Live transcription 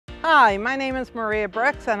Hi, my name is Maria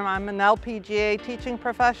Brooks and I'm an LPGA teaching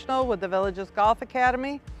professional with the Villages Golf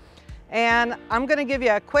Academy. And I'm going to give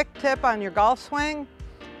you a quick tip on your golf swing,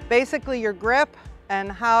 basically your grip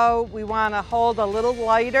and how we want to hold a little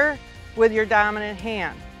lighter with your dominant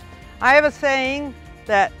hand. I have a saying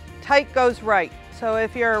that tight goes right. So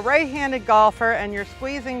if you're a right-handed golfer and you're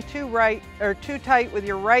squeezing too tight with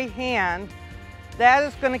your right hand, that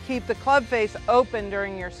is going to keep the club face open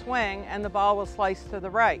during your swing and the ball will slice to the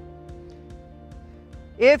right.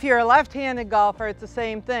 If you're a left-handed golfer, it's the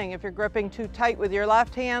same thing. If you're gripping too tight with your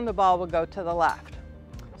left hand, the ball will go to the left.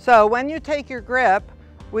 So when you take your grip,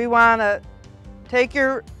 we want to take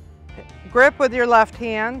your grip with your left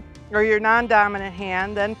hand or your non-dominant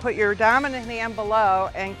hand, then put your dominant hand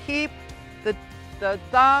below and keep the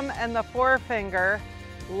thumb and the forefinger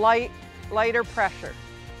lighter pressure.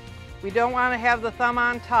 We don't want to have the thumb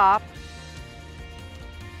on top.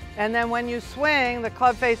 And then when you swing, the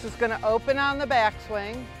club face is going to open on the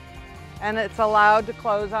backswing and it's allowed to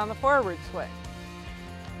close on the forward swing.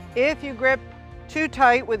 If you grip too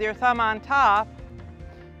tight with your thumb on top,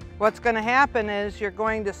 what's going to happen is you're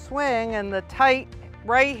going to swing and the tight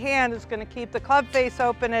right hand is going to keep the club face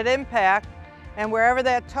open at impact, and wherever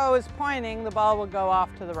that toe is pointing, the ball will go off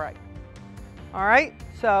to the right. All right,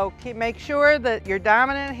 so make sure that your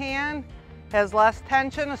dominant hand has less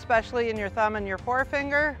tension, especially in your thumb and your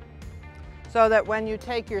forefinger, so that when you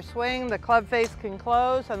take your swing, the club face can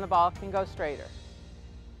close and the ball can go straighter.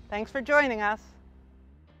 Thanks for joining us.